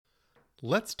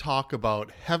Let's talk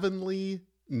about heavenly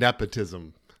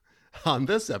nepotism on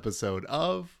this episode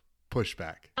of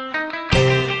Pushback.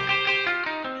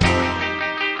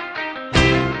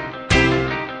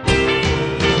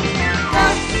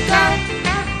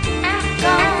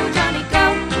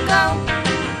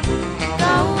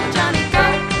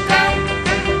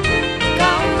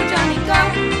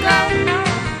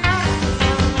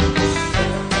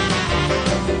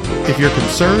 If you're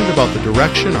concerned about the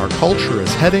direction our culture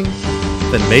is heading,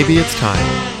 then maybe it's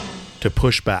time to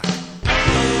push back.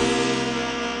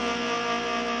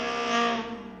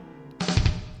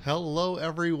 Hello,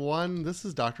 everyone. This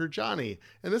is Dr. Jonny,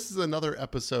 and this is another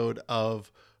episode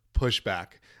of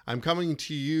Pushback. I'm coming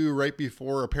to you right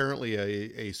before apparently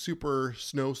a super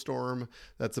snowstorm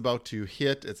that's about to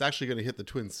hit. It's actually going to hit the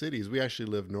Twin Cities. We actually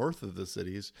live north of the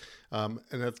cities, and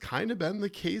that's kind of been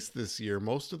the case this year.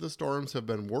 Most of the storms have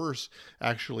been worse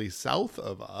actually south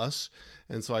of us,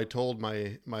 and so I told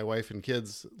my wife and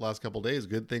kids last couple of days,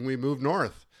 good thing we moved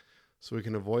north so we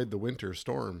can avoid the winter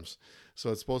storms. So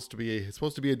it's supposed to be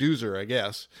a doozer, I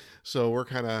guess. So we're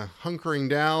kind of hunkering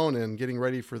down and getting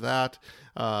ready for that.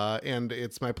 And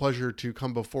it's my pleasure to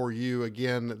come before you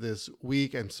again this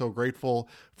week. I'm so grateful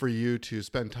for you to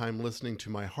spend time listening to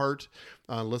my heart,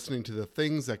 listening to the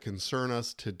things that concern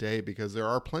us today, because there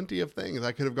are plenty of things.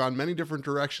 I could have gone many different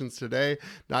directions today,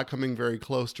 not coming very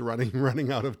close to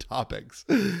running out of topics.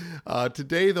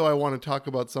 Today, though, I want to talk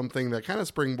about something that kind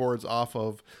of springboards off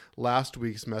of last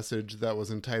week's message that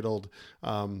was entitled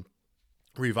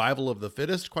Revival of the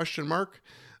Fittest, ?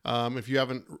 If you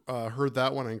haven't heard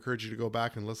that one, I encourage you to go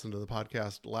back and listen to the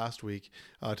podcast last week,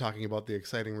 talking about the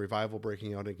exciting revival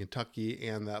breaking out in Kentucky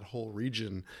and that whole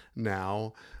region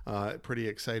now. Pretty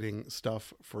exciting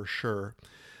stuff for sure.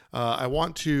 I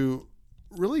want to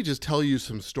really just tell you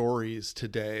some stories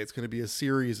today. It's going to be a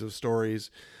series of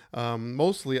stories,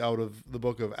 mostly out of the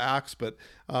book of Acts, but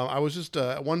I was just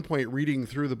at one point reading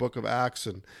through the book of Acts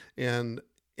and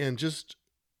just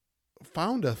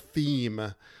found a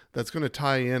theme that's going to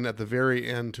tie in at the very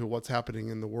end to what's happening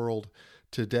in the world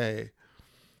today.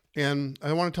 And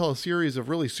I want to tell a series of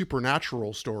really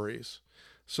supernatural stories.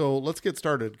 So let's get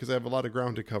started, because I have a lot of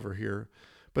ground to cover here.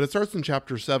 But it starts in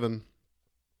chapter 7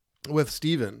 with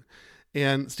Stephen.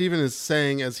 And Stephen is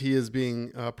saying, as he is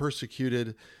being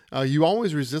persecuted, you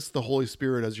always resist the Holy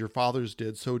Spirit as your fathers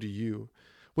did, so do you.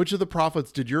 Which of the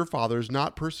prophets did your fathers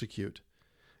not persecute?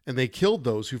 And they killed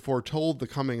those who foretold the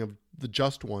coming of the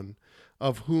just one,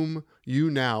 of whom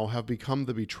you now have become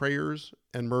the betrayers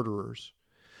and murderers,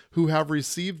 who have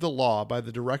received the law by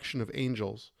the direction of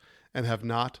angels and have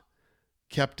not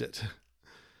kept it.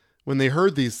 When they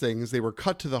heard these things, they were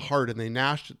cut to the heart, and they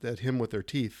gnashed at him with their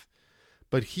teeth.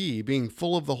 But he, being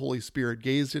full of the Holy Spirit,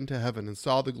 gazed into heaven and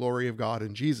saw the glory of God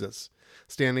and Jesus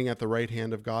standing at the right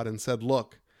hand of God, and said,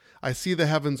 Look, I see the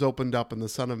heavens opened up and the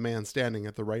Son of Man standing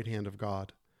at the right hand of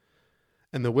God.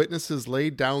 And the witnesses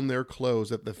laid down their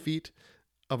clothes at the feet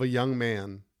of a young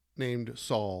man named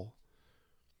Saul,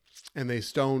 and they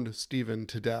stoned Stephen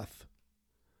to death.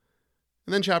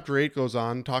 And then chapter 8 goes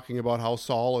on talking about how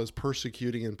Saul is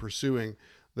persecuting and pursuing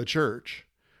the church,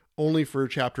 only for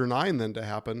chapter 9 then to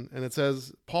happen. And it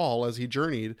says, Paul, as he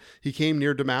journeyed, he came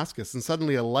near Damascus, and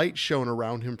suddenly a light shone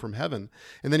around him from heaven.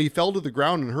 And then he fell to the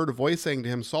ground and heard a voice saying to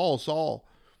him, Saul, Saul,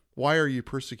 why are you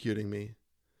persecuting me?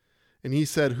 And he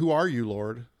said, Who are you,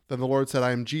 Lord? Then the Lord said,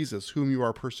 I am Jesus, whom you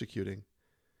are persecuting.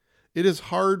 It is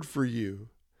hard for you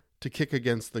to kick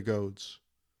against the goads.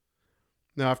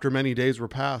 Now after many days were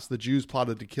passed, the Jews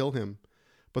plotted to kill him,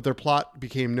 but their plot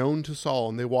became known to Saul,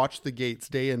 and they watched the gates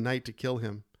day and night to kill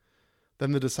him.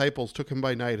 Then the disciples took him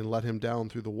by night and let him down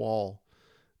through the wall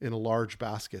in a large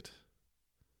basket.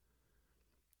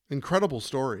 Incredible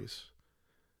stories.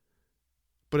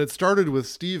 But it started with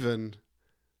Stephen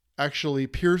actually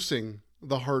piercing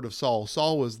the heart of Saul.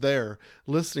 Saul was there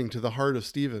listening to the heart of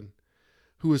Stephen,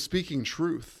 who was speaking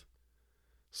truth.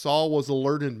 Saul was a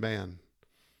learned man,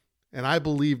 and I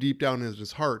believe deep down in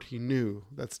his heart he knew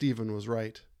that Stephen was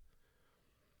right.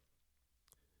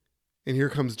 And here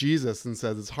comes Jesus and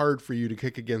says, it's hard for you to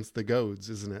kick against the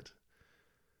goads, isn't it?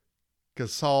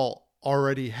 Because Saul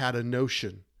already had a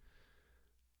notion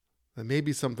that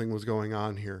maybe something was going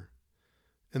on here,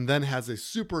 and then has a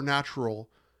supernatural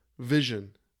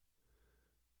vision.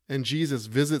 And Jesus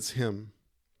visits him,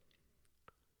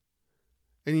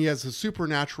 and he has a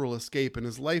supernatural escape, and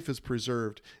his life is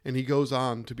preserved, and he goes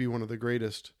on to be one of the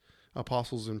greatest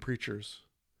apostles and preachers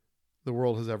the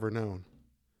world has ever known.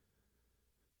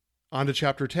 On to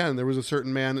chapter 10, there was a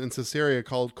certain man in Caesarea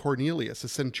called Cornelius, a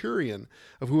centurion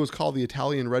of who was called the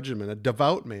Italian regiment, a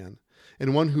devout man,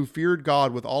 and one who feared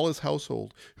God with all his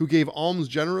household, who gave alms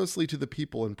generously to the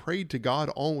people and prayed to God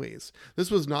always.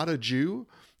 This was not a Jew.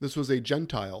 This was a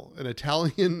Gentile, an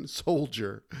Italian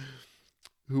soldier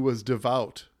who was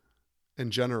devout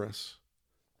and generous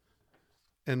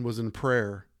and was in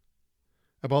prayer.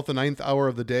 About the 9th hour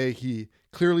of the day, he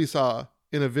clearly saw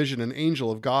in a vision an angel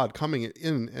of God coming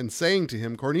in and saying to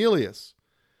him, "Cornelius."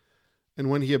 And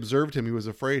when he observed him, he was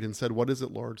afraid and said, "What is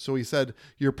it, Lord?" So he said,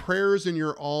 "Your prayers and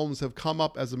your alms have come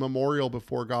up as a memorial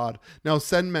before God. Now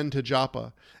send men to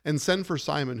Joppa and send for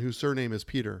Simon, whose surname is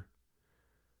Peter."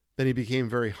 Then he became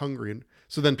very hungry. And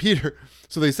so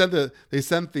they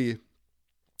sent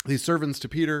these servants to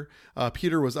Peter.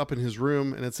 Peter was up in his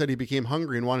room, and it said he became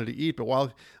hungry and wanted to eat. But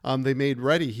while they made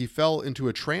ready, he fell into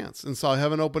a trance and saw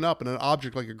heaven open up and an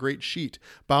object like a great sheet,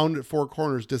 bound at four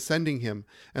corners, descending him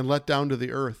and let down to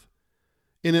the earth.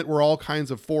 In it were all kinds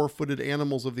of four-footed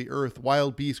animals of the earth,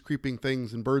 wild beasts, creeping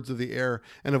things, and birds of the air.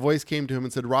 And a voice came to him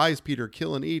and said, "Rise, Peter,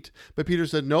 kill and eat." But Peter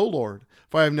said, "No, Lord,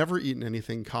 for I have never eaten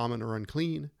anything common or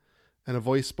unclean." And a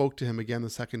voice spoke to him again the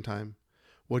second time,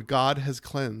 "What God has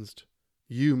cleansed,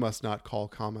 you must not call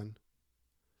common."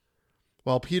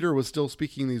 While Peter was still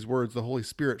speaking these words, the Holy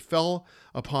Spirit fell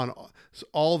upon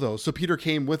all those. So Peter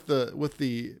came with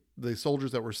the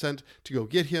soldiers that were sent to go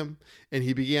get him, and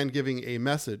he began giving a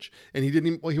message. And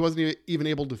he wasn't even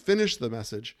able to finish the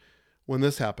message when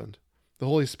this happened. The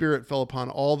Holy Spirit fell upon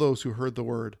all those who heard the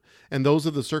word, and those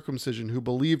of the circumcision who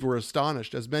believed were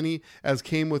astonished, as many as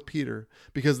came with Peter,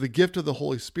 because the gift of the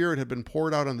Holy Spirit had been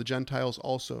poured out on the Gentiles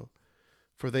also,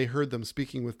 for they heard them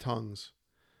speaking with tongues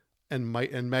and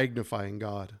magnifying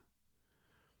God.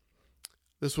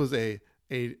 This was a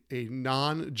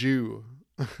non-Jew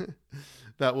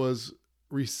that was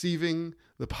receiving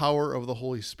the power of the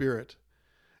Holy Spirit,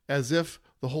 as if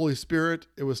the Holy Spirit,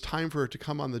 it was time for it to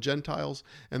come on the Gentiles,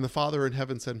 and the Father in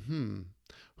heaven said,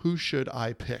 who should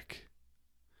I pick?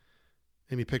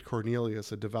 And he picked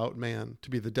Cornelius, a devout man, to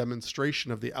be the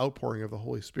demonstration of the outpouring of the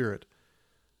Holy Spirit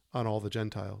on all the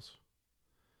Gentiles.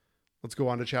 Let's go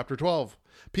on to chapter 12.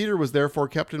 Peter was therefore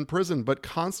kept in prison, but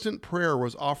constant prayer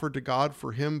was offered to God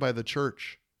for him by the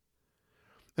church.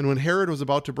 And when Herod was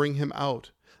about to bring him out,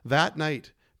 that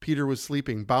night Peter was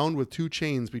sleeping, bound with two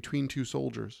chains between two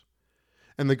soldiers.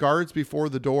 And the guards before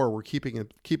the door were keeping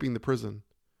the prison.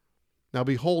 Now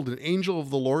behold, an angel of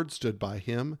the Lord stood by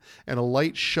him, and a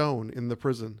light shone in the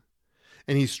prison.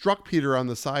 And he struck Peter on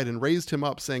the side and raised him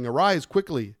up, saying, "Arise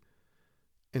quickly."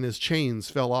 And his chains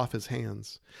fell off his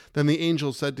hands. Then the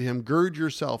angel said to him, "Gird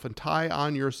yourself and tie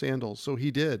on your sandals." So he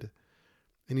did.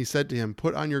 And he said to him,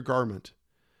 "Put on your garment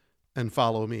and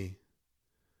follow me."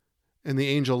 And the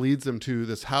angel leads him to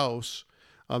this house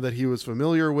that he was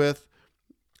familiar with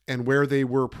and where they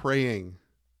were praying.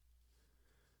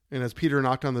 And as Peter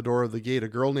knocked on the door of the gate, a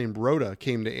girl named Rhoda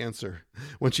came to answer.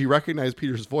 When she recognized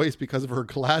Peter's voice because of her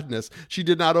gladness, she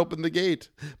did not open the gate,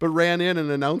 but ran in and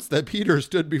announced that Peter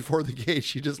stood before the gate.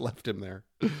 She just left him there.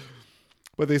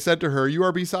 But they said to her, "You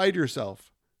are beside yourself."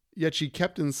 Yet she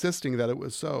kept insisting that it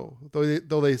was so,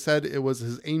 though they said it was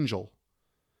his angel.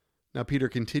 Now Peter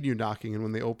continued knocking, and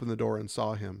when they opened the door and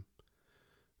saw him,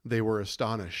 they were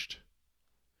astonished.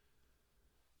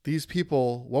 These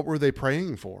people, what were they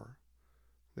praying for?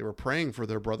 They were praying for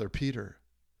their brother Peter.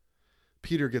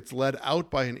 Peter gets led out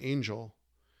by an angel.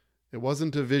 It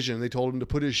wasn't a vision. They told him to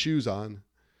put his shoes on.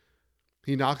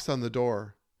 He knocks on the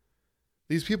door.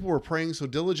 These people were praying so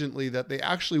diligently that they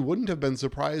actually wouldn't have been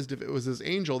surprised if it was his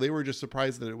angel. They were just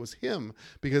surprised that it was him,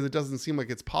 because it doesn't seem like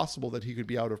it's possible that he could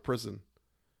be out of prison.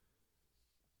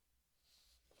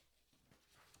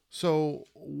 So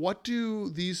what do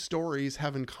these stories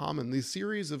have in common? These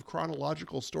series of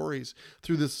chronological stories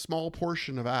through this small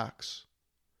portion of Acts.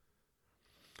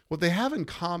 What they have in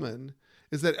common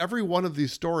is that every one of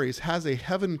these stories has a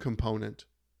heaven component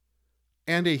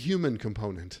and a human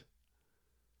component.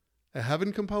 A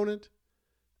heaven component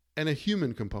and a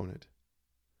human component.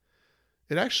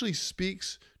 It actually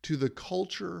speaks to the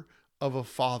culture of a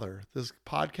father. This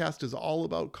podcast is all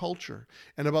about culture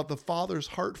and about the Father's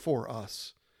heart for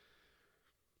us.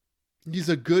 He's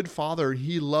a good father.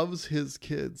 He loves his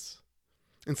kids.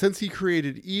 And since he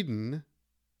created Eden,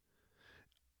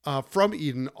 from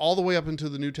Eden all the way up into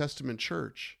the New Testament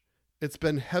church, it's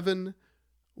been heaven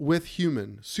with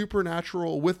human,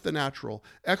 supernatural with the natural,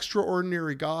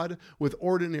 extraordinary God with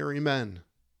ordinary men.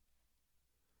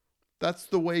 That's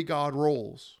the way God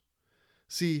rolls.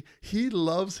 See, he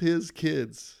loves his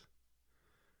kids.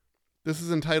 This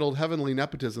is entitled Heavenly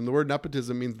Nepotism. The word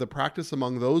nepotism means the practice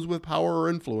among those with power or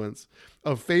influence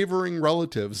of favoring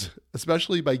relatives,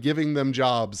 especially by giving them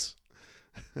jobs.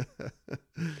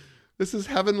 This is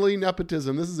heavenly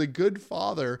nepotism. This is a good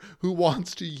father who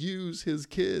wants to use his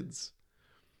kids.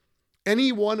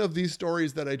 Any one of these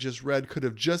stories that I just read could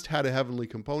have just had a heavenly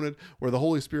component where the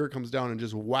Holy Spirit comes down and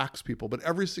just whacks people. But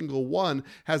every single one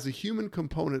has a human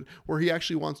component where he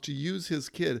actually wants to use his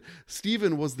kid.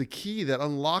 Stephen was the key that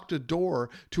unlocked a door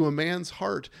to a man's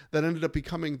heart that ended up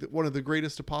becoming one of the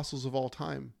greatest apostles of all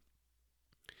time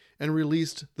and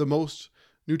released the most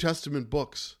New Testament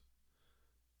books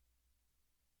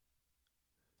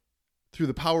through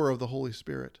the power of the Holy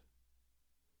Spirit.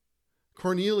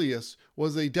 Cornelius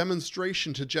was a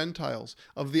demonstration to Gentiles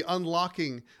of the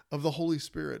unlocking of the Holy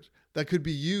Spirit that could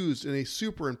be used in a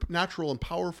supernatural and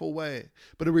powerful way,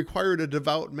 but it required a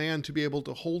devout man to be able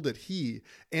to hold it, he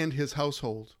and his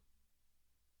household.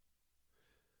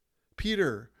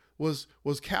 Peter was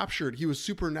captured. He was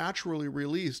supernaturally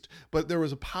released, but there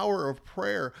was a power of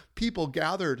prayer. People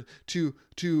gathered to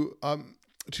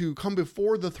come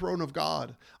before the throne of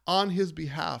God on his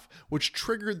behalf, which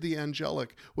triggered the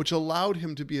angelic, which allowed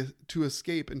him to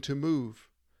escape and to move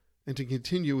and to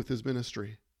continue with his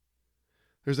ministry.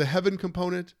 There's a heaven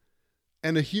component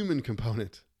and a human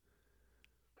component.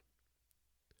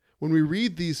 When we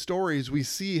read these stories, we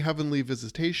see heavenly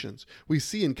visitations. We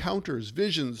see encounters,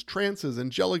 visions, trances,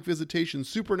 angelic visitations,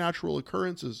 supernatural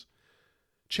occurrences,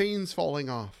 chains falling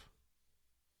off.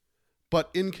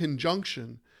 But in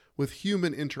conjunction with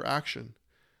human interaction,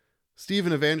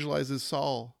 Stephen evangelizes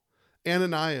Saul,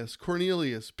 Ananias,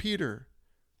 Cornelius, Peter,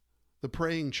 the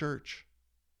praying church.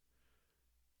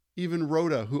 Even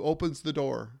Rhoda, who opens the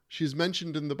door. She's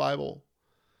mentioned in the Bible,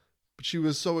 but she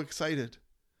was so excited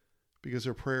because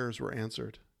her prayers were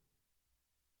answered.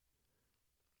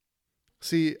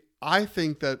 See, I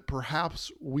think that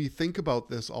perhaps we think about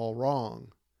this all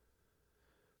wrong.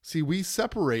 See, we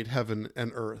separate heaven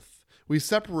and earth. We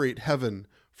separate heaven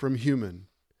from human.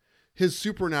 His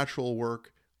supernatural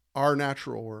work, our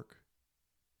natural work.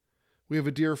 We have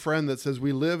a dear friend that says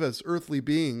we live as earthly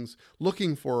beings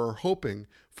looking for or hoping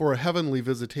for a heavenly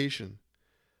visitation.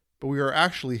 But we are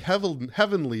actually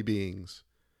heavenly beings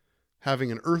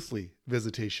having an earthly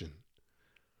visitation.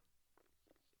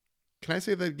 Can I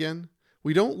say that again?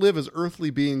 We don't live as earthly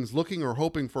beings looking or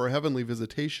hoping for a heavenly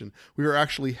visitation. We are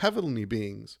actually heavenly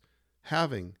beings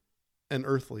having an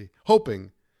earthly,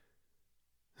 hoping.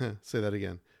 Say that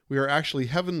again. We are actually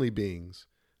heavenly beings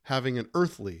having an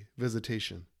earthly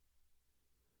visitation.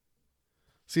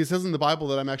 See, it says in the Bible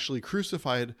that I'm actually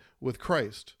crucified with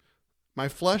Christ. My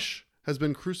flesh has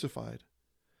been crucified.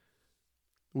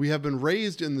 We have been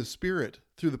raised in the Spirit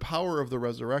through the power of the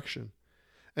resurrection.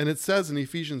 And it says in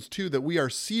Ephesians 2 that we are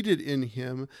seated in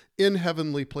him in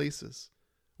heavenly places.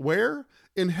 Where?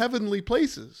 In heavenly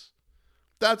places.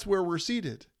 That's where we're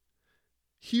seated.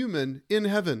 Human in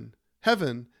heaven.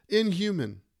 Heaven in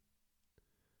human.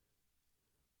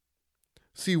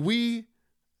 See, we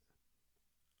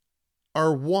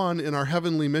are one in our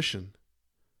heavenly mission.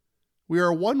 We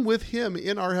are one with him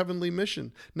in our heavenly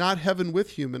mission. Not heaven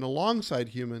with human, alongside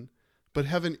human, but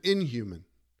heaven in human.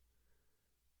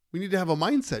 We need to have a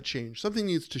mindset change. Something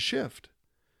needs to shift.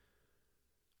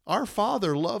 Our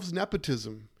Father loves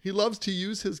nepotism. He loves to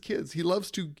use his kids. He loves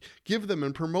to give them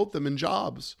and promote them in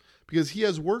jobs because he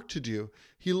has work to do.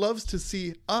 He loves to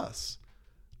see us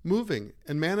moving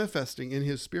and manifesting in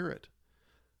his Spirit.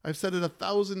 I've said it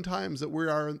 1,000 times that we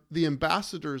are the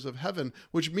ambassadors of heaven,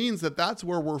 which means that that's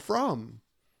where we're from.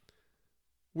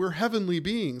 We're heavenly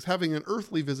beings having an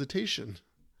earthly visitation.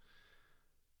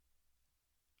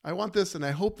 I want this, and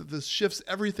I hope that this shifts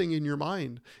everything in your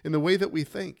mind, in the way that we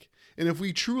think. And if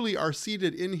we truly are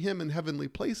seated in him in heavenly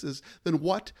places, then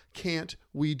what can't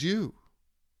we do?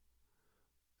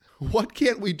 What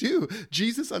can't we do?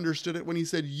 Jesus understood it when he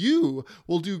said, you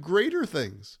will do greater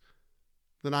things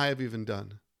than I have even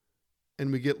done.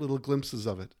 And we get little glimpses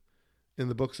of it in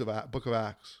the book of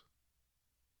Acts.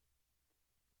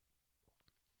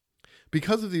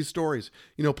 Because of these stories,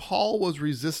 Paul was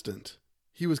resistant.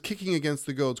 He was kicking against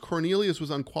the goads. Cornelius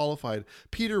was unqualified.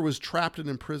 Peter was trapped and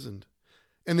imprisoned.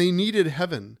 And they needed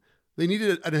heaven. They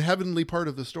needed a heavenly part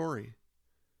of the story.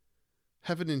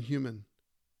 Heaven and human.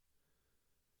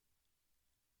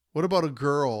 What about a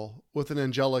girl with an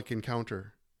angelic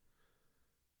encounter?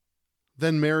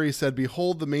 Then Mary said,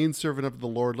 behold the maidservant of the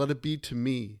Lord, let it be to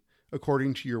me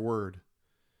according to your word.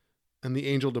 And the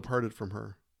angel departed from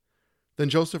her. Then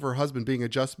Joseph, her husband, being a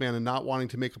just man and not wanting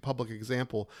to make a public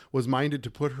example, was minded to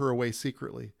put her away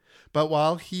secretly. But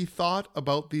while he thought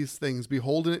about these things,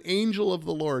 behold, an angel of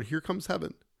the Lord, here comes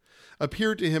heaven,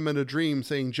 appeared to him in a dream,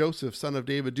 saying, Joseph, son of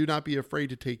David, do not be afraid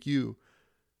to take you,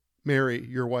 Mary,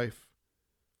 your wife,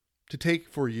 to take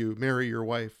for you Mary, your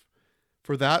wife,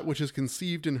 For that which is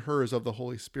conceived in her is of the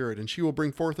Holy Spirit, and she will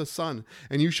bring forth a son,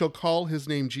 and you shall call his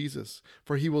name Jesus,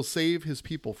 for he will save his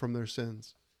people from their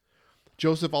sins.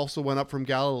 Joseph also went up from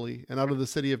Galilee and out of the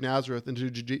city of Nazareth into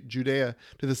Judea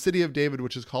to the city of David,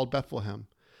 which is called Bethlehem,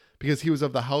 because he was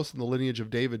of the house and the lineage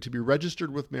of David, to be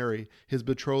registered with Mary, his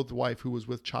betrothed wife, who was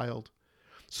with child.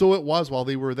 So it was, while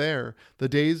they were there, the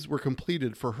days were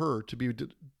completed for her to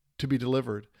be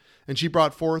delivered. And she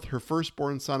brought forth her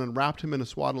firstborn son and wrapped him in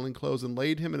swaddling clothes and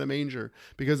laid him in a manger,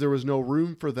 because there was no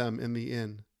room for them in the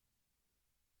inn.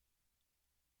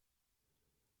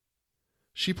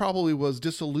 She probably was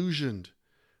disillusioned.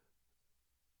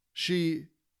 I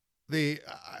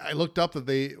looked up that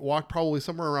they walked probably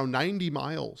somewhere around 90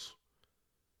 miles.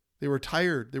 They were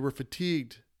tired. They were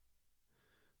fatigued.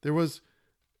 There was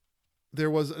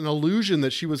an illusion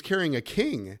that she was carrying a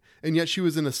king, and yet she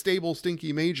was in a stable,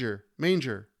 stinky manger.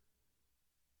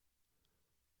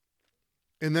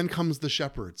 And then comes the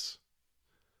shepherds.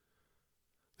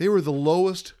 They were the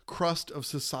lowest crust of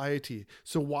society.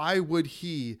 So why would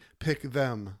he pick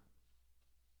them?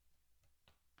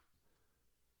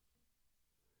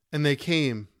 And they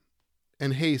came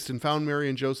in haste and found Mary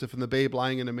and Joseph and the babe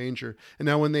lying in a manger. And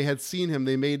now when they had seen him,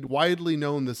 they made widely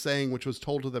known the saying which was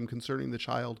told to them concerning the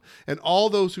child. And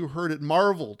all those who heard it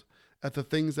marveled at the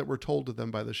things that were told to them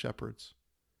by the shepherds.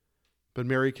 But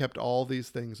Mary kept all these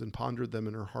things and pondered them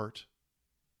in her heart.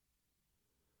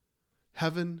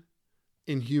 Heaven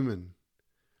in human.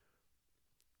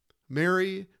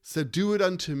 Mary said, "Do it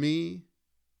unto me,"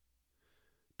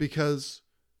 because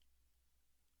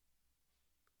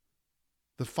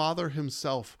the Father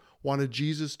himself wanted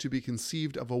Jesus to be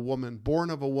conceived of a woman, born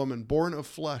of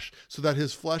flesh, so that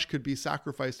his flesh could be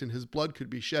sacrificed and his blood could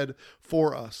be shed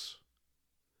for us.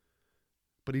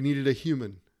 But he needed a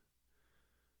human.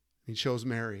 He chose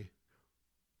Mary.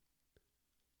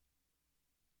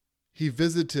 He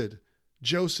visited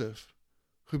Joseph,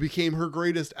 who became her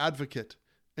greatest advocate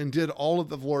and did all that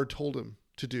the Lord told him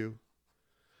to do.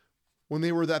 When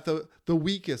they were at the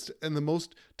weakest and the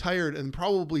most tired and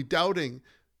probably doubting,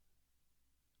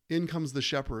 in comes the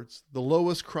shepherds, the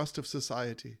lowest crust of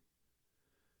society,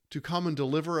 to come and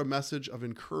deliver a message of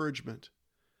encouragement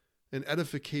and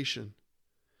edification.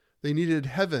 They needed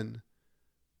heaven,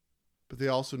 but they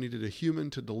also needed a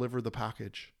human to deliver the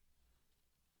package.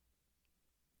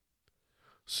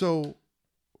 So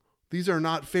these are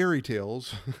not fairy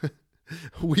tales.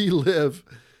 We live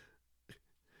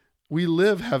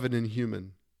heaven and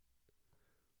human.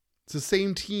 It's the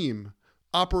same team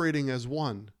operating as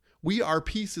one. We are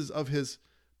pieces of his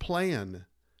plan.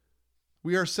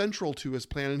 We are central to his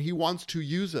plan, and he wants to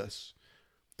use us.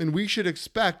 And we should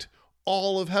expect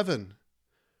all of heaven.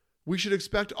 We should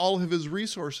expect all of his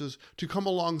resources to come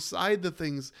alongside the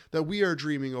things that we are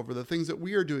dreaming over, the things that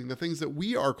we are doing, the things that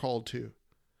we are called to.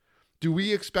 Do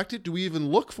we expect it? Do we even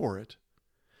look for it?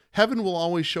 Heaven will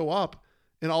always show up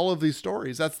in all of these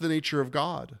stories. That's the nature of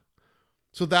God.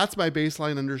 So that's my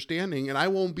baseline understanding, and I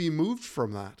won't be moved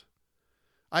from that.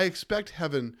 I expect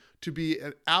heaven to be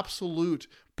an absolute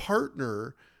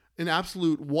partner, an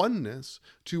absolute oneness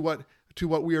to what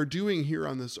we are doing here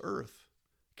on this earth,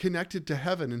 connected to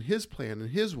heaven and his plan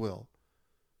and his will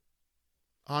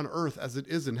on earth as it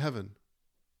is in heaven.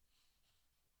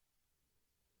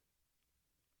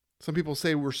 Some people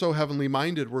say we're so heavenly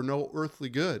minded, we're no earthly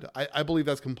good. I believe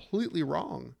that's completely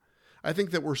wrong. I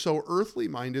think that we're so earthly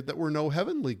minded that we're no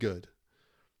heavenly good.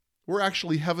 We're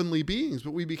actually heavenly beings,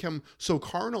 but we become so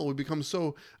carnal, we become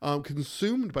so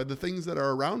consumed by the things that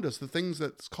are around us, the things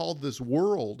that's called this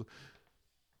world,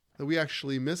 that we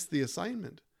actually miss the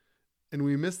assignment. And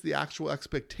we miss the actual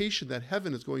expectation that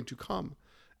heaven is going to come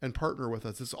and partner with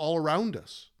us. It's all around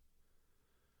us.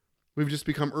 We've just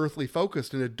become earthly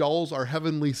focused, and it dulls our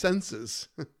heavenly senses.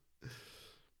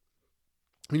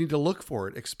 We need to look for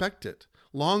it, expect it,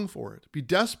 long for it, be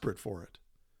desperate for it.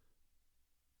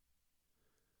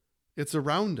 It's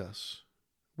around us.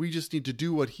 We just need to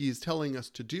do what he is telling us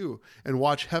to do and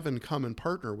watch heaven come and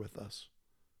partner with us.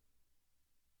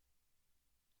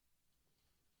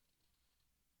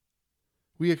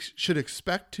 We should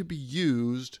expect to be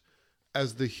used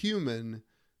as the human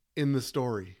in the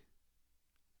story.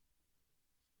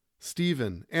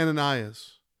 Stephen,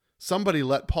 Ananias, somebody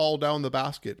let Paul down the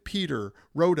basket, Peter,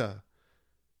 Rhoda.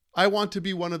 I want to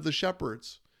be one of the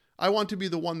shepherds. I want to be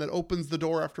the one that opens the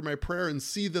door after my prayer and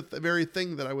see the very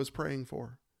thing that I was praying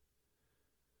for.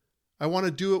 I want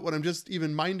to do it when I'm just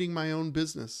even minding my own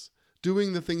business,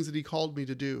 doing the things that he called me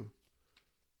to do.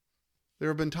 There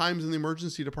have been times in the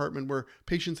emergency department where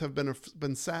patients have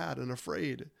been sad and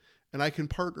afraid, and I can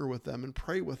partner with them and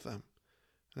pray with them.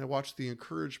 And I watch the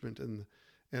encouragement and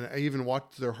And I even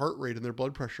watched their heart rate and their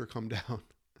blood pressure come down.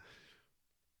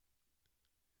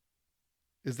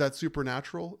 Is that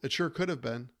supernatural? It sure could have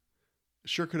been. It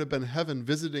sure could have been heaven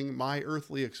visiting my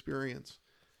earthly experience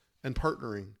and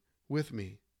partnering with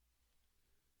me.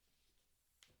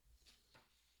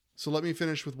 So let me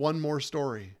finish with one more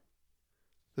story.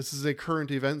 This is a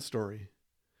current event story.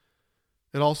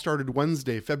 It all started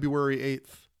Wednesday, February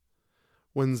 8th,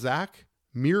 when Zach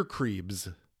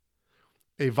Meerkrebs,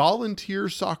 a volunteer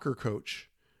soccer coach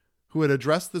who had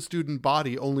addressed the student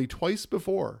body only twice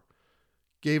before,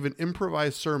 gave an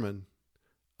improvised sermon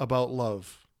about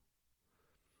love.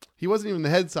 He wasn't even the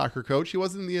head soccer coach. He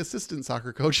wasn't the assistant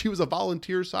soccer coach. He was a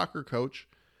volunteer soccer coach.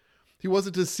 He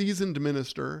wasn't a seasoned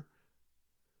minister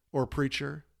or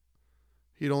preacher.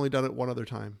 He'd only done it one other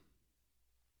time.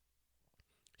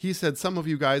 He said, "Some of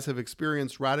you guys have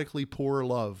experienced radically poor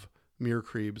love,"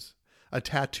 Meerkrebs, a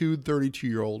tattooed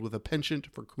 32-year-old with a penchant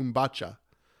for kombucha,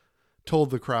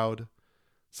 told the crowd.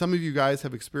 "Some of you guys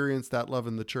have experienced that love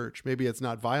in the church. Maybe it's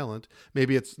not violent.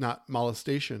 Maybe it's not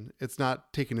molestation. It's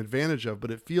not taken advantage of,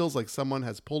 but it feels like someone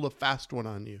has pulled a fast one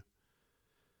on you."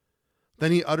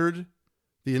 Then he uttered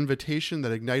the invitation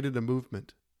that ignited a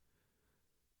movement.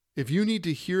 If you need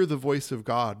to hear the voice of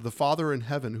God, the Father in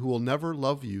heaven, who will never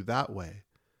love you that way,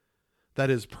 that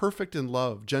is perfect in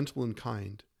love, gentle and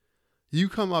kind, you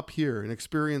come up here and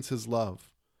experience his love.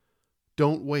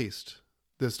 Don't waste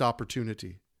this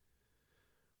opportunity.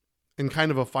 In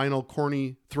kind of a final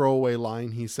corny throwaway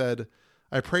line, he said,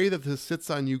 "I pray that this sits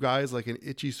on you guys like an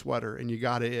itchy sweater, and you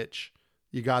gotta itch.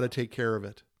 You gotta take care of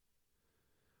it."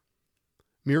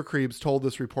 Meerkrebs told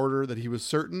this reporter that he was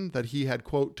certain that he had,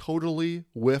 quote, totally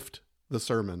whiffed the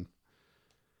sermon.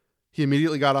 He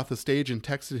immediately got off the stage and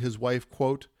texted his wife,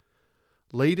 quote,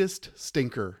 "Latest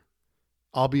stinker.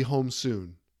 I'll be home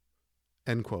soon,"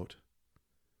 end quote.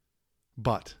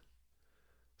 But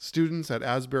students at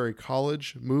Asbury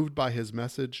College, moved by his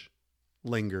message,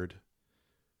 lingered.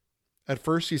 At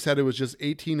first, he said it was just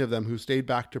 18 of them who stayed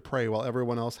back to pray while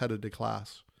everyone else headed to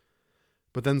class.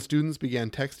 But then students began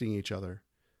texting each other,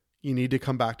 "You need to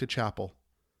come back to chapel.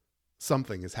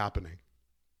 Something is happening."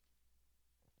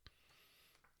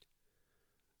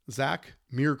 Zach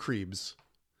Meerkrebs.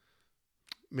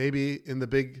 Maybe in the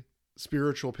big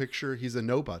spiritual picture, he's a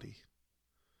nobody.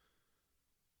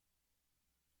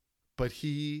 But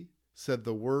he said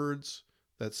the words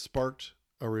that sparked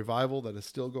a revival that is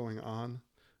still going on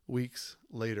weeks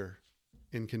later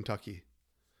in Kentucky.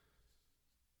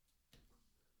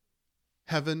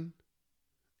 Heaven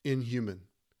in human.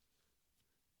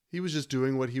 He was just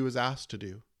doing what he was asked to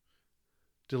do.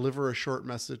 Deliver a short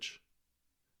message.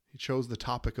 He chose the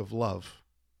topic of love.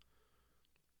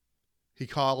 He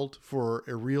called for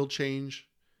a real change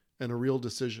and a real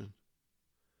decision.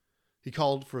 He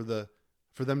called for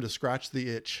them to scratch the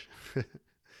itch.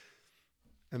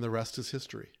 And the rest is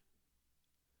history.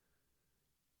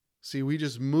 See, we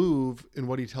just move in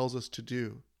what he tells us to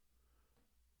do.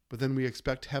 But then we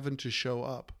expect heaven to show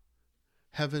up.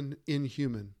 Heaven in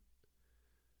human.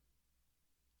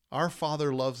 Our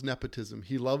Father loves nepotism.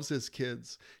 He loves his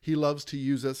kids. He loves to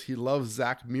use us. He loves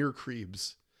Zach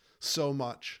Meerkrebs so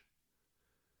much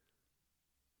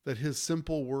that his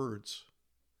simple words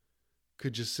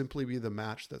could just simply be the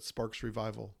match that sparks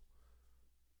revival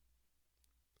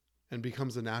and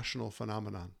becomes a national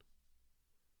phenomenon.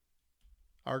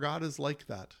 Our God is like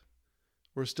that.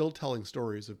 We're still telling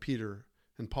stories of Peter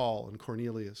and Paul and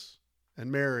Cornelius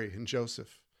and Mary and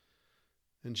Joseph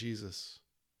and Jesus.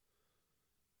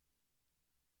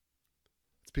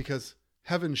 It's because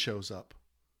heaven shows up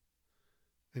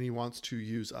and he wants to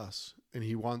use us and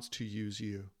he wants to use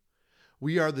you.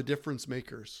 We are the difference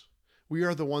makers. We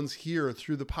are the ones here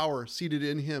through the power seated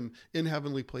in him in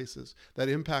heavenly places that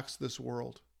impacts this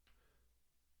world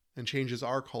and changes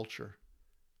our culture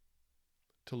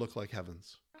to look like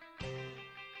heaven's.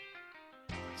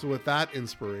 So with that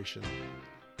inspiration,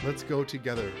 let's go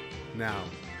together now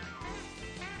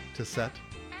to set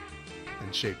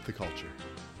and shape the culture.